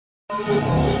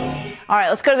All right,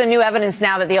 let's go to the new evidence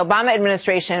now that the Obama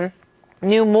administration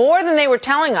knew more than they were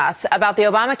telling us about the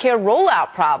ObamaCare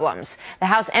rollout problems. The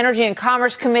House Energy and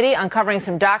Commerce Committee uncovering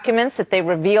some documents that they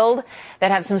revealed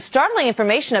that have some startling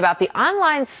information about the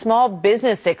online small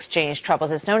business exchange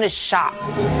troubles. It's known as SHOP.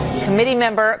 Committee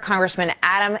member Congressman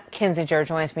Adam Kinzinger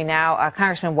joins me now.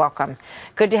 Congressman, welcome.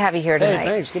 Good to have you here tonight. Hey,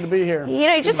 thanks. Good to be here. You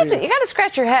know, you got to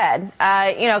scratch your head,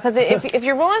 because if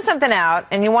you're rolling something out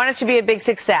and you want it to be a big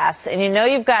success and you know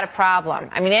you've got a problem,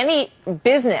 I mean, any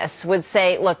business would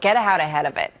say, look, get out ahead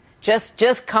of it.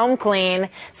 Just come clean,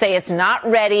 say it's not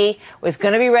ready, it's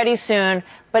going to be ready soon,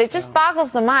 but it just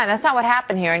boggles the mind. That's not what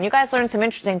happened here. And you guys learned some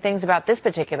interesting things about this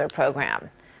particular program.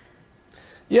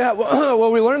 Yeah,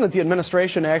 well, we learned that the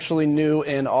administration actually knew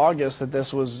in August that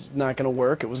this was not going to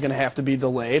work. It was going to have to be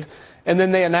delayed. And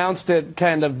then they announced it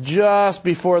kind of just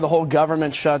before the whole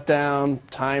government shutdown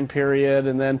time period,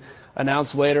 and then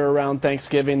announced later around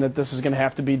Thanksgiving that this is going to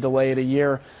have to be delayed a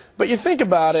year. But you think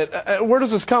about it, where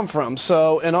does this come from?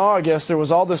 So in August, there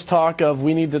was all this talk of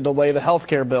we need to delay the health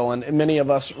care bill, and many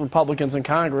of us Republicans in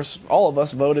Congress, all of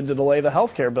us voted to delay the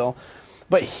health care bill.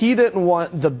 But he didn't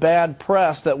want the bad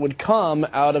press that would come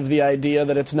out of the idea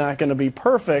that it's not going to be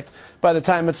perfect by the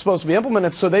time it's supposed to be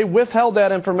implemented. So they withheld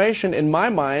that information, in my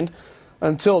mind,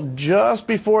 until just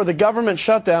before the government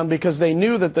shutdown, because they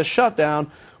knew that the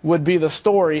shutdown would be the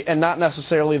story and not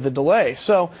necessarily the delay.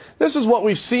 So this is what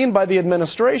we've seen by the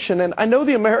administration, and I know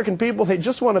the American people, they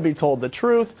just want to be told the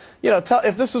truth. You know,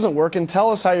 if this isn't working, tell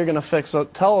us how you're going to fix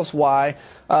it, tell us why.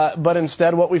 But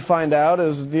instead, what we find out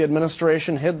is the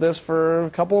administration hid this for a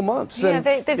couple of months. Yeah, and,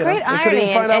 the great irony, could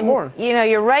even find out more. You know,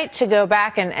 you're right to go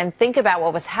back and think about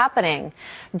what was happening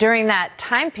during that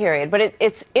time period. But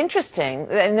it's interesting,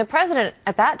 and the president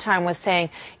at that time was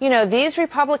saying, you know, these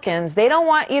Republicans, they don't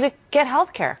want you to get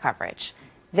health care coverage.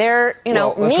 They're, mean,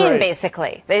 right.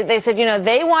 Basically. They said,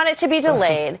 they want it to be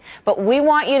delayed, but we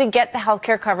want you to get the health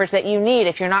care coverage that you need.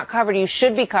 If you're not covered, you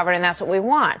should be covered, and that's what we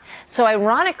want. So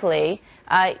ironically,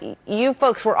 you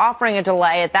folks were offering a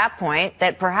delay at that point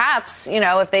that perhaps,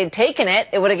 if they'd taken it,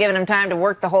 it would have given them time to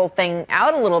work the whole thing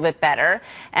out a little bit better.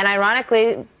 And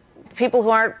ironically, people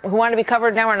who want to be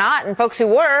covered now are not, and folks who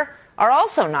were are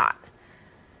also not.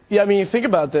 Yeah, I mean, think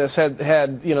about this. Had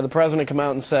the president come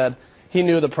out and said he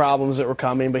knew the problems that were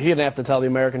coming, but he didn't have to tell the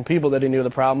American people that he knew the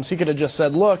problems. He could have just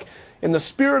said, look, in the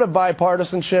spirit of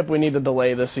bipartisanship, we need to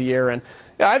delay this a year. And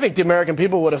I think the American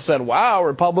people would have said, wow,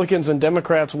 Republicans and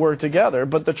Democrats work together.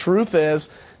 But the truth is,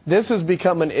 this has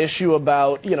become an issue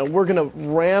about, we're going to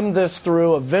ram this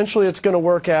through. Eventually it's going to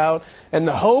work out. And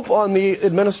the hope on the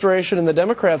administration and the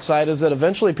Democrat side is that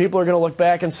eventually people are going to look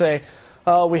back and say,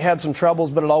 oh, we had some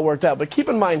troubles, but it all worked out. But keep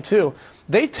in mind, too,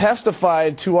 they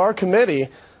testified to our committee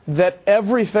that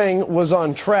everything was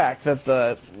on track, that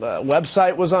the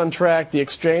website was on track, the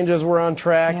exchanges were on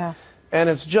track. Yeah. And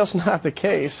it's just not the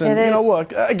case. And,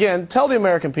 look, again, tell the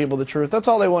American people the truth. That's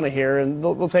all they want to hear, and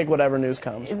they'll take whatever news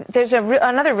comes. There's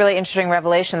another really interesting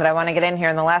revelation that I want to get in here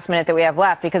in the last minute that we have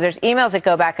left, because there's emails that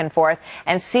go back and forth,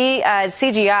 and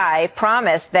CGI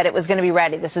promised that it was going to be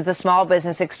ready. This is the small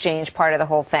business exchange part of the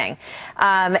whole thing.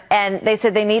 And they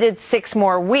said they needed 6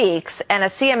 more weeks, and a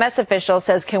CMS official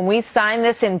says, can we sign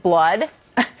this in blood?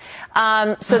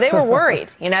 So they were worried.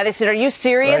 They said, are you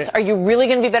serious? Right. Are you really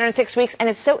going to be better in 6 weeks? And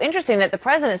it's so interesting that the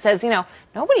president says,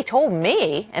 nobody told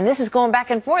me. And this is going back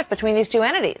and forth between these two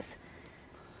entities.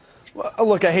 Well,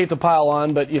 look, I hate to pile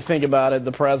on, but you think about it,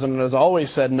 the president has always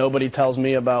said nobody tells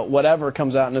me about whatever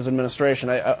comes out in his administration.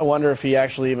 I wonder if he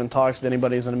actually even talks to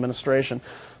anybody in administration.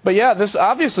 But yeah, this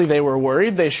obviously they were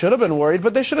worried. They should have been worried,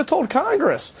 but they should have told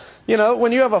Congress.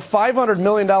 When you have a $500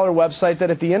 million website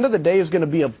that at the end of the day is going to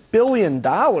be $1 billion,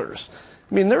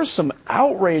 I mean, there's some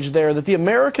outrage there that the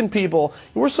American people,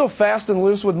 we're so fast and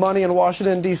loose with money in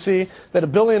Washington, D.C., that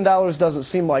 $1 billion doesn't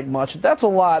seem like much. That's a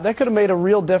lot. That could have made a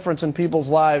real difference in people's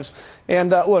lives.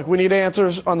 And look, we need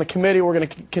answers on the committee. We're going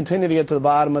to continue to get to the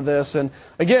bottom of this. And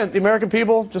again, the American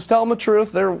people, just tell them the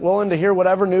truth. They're willing to hear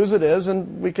whatever news it is,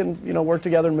 and we can, work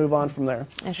together and move on from there.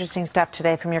 Interesting stuff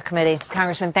today from your committee.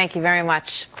 Congressman, thank you very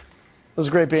much. It was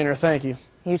great being here. Thank you.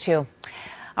 You too.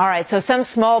 All right, so some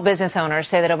small business owners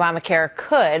say that Obamacare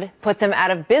could put them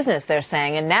out of business, they're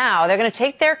saying, and now they're going to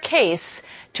take their case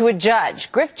to a judge.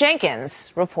 Griff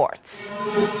Jenkins reports.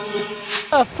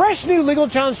 A fresh new legal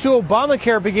challenge to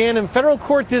Obamacare began in federal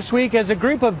court this week as a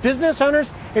group of business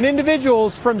owners and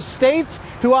individuals from states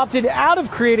who opted out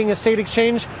of creating a state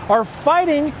exchange are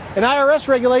fighting an IRS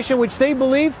regulation which they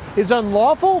believe is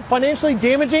unlawful, financially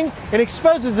damaging, and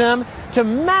exposes them to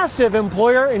massive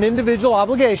employer and individual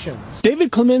obligations.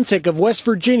 David Klemenczyk of West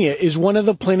Virginia is one of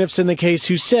the plaintiffs in the case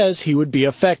who says he would be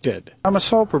affected. I'm a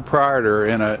sole proprietor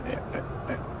in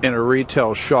a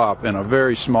retail shop in a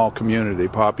very small community,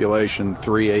 population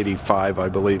 385, I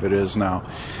believe it is now.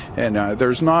 And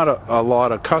there's not a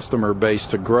lot of customer base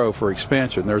to grow for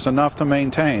expansion. There's enough to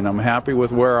maintain. I'm happy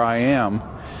with where I am,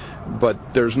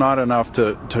 but there's not enough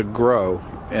to grow.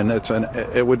 And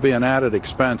it would be an added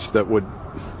expense that would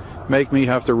make me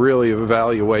have to really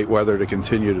evaluate whether to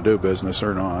continue to do business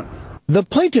or not. The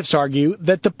plaintiffs argue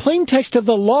that the plain text of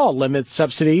the law limits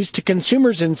subsidies to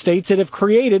consumers in states that have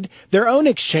created their own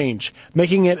exchange,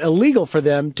 making it illegal for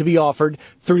them to be offered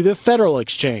through the federal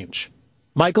exchange.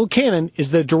 Michael Cannon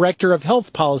is the Director of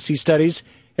Health Policy Studies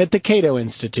at the Cato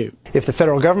Institute. If the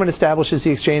federal government establishes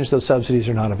the exchange, those subsidies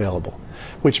are not available,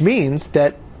 which means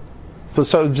that those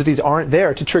subsidies aren't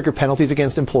there to trigger penalties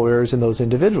against employers and those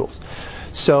individuals.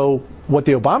 So what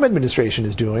the Obama administration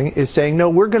is doing is saying, no,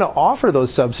 we're going to offer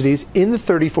those subsidies in the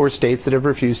 34 states that have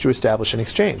refused to establish an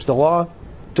exchange. The law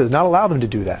does not allow them to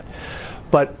do that.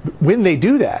 But when they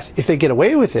do that, if they get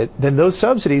away with it, then those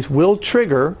subsidies will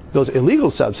trigger, those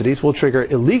illegal subsidies will trigger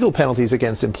illegal penalties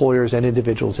against employers and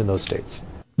individuals in those states.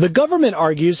 The government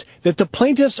argues that the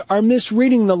plaintiffs are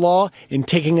misreading the law and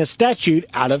taking a statute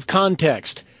out of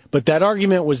context. But that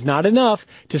argument was not enough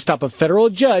to stop a federal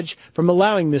judge from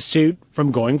allowing the suit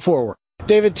from going forward.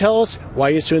 David, tell us why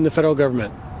you're suing the federal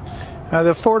government.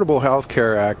 The Affordable Health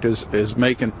Care Act is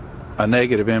making a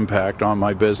negative impact on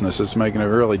my business. It's making it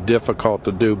really difficult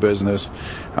to do business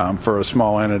for a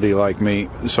small entity like me.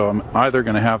 So I'm either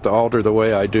going to have to alter the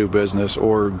way I do business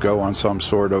or go on some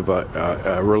sort of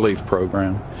a relief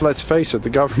program. Let's face it, the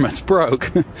government's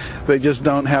broke. They just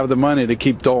don't have the money to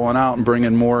keep doling out and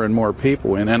bringing more and more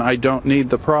people in, and I don't need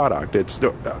the product.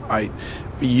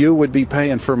 You would be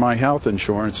paying for my health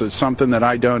insurance. It's something that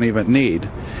I don't even need.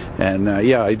 And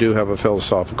yeah, I do have a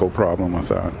philosophical problem with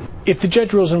that. If the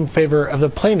judge rules in favor of the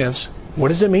plaintiffs, what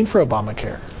does it mean for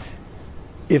Obamacare?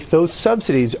 If those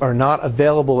subsidies are not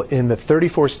available in the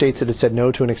 34 states that have said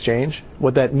no to an exchange,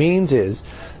 what that means is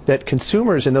that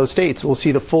consumers in those states will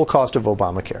see the full cost of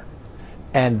Obamacare.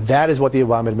 And that is what the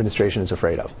Obama administration is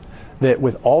afraid of. That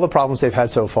with all the problems they've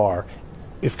had so far,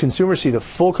 if consumers see the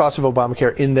full cost of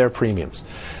Obamacare in their premiums,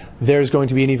 there's going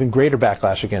to be an even greater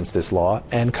backlash against this law,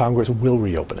 and Congress will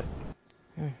reopen it.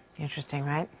 Interesting,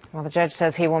 right? Well, the judge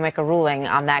says he will make a ruling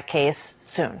on that case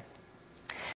soon.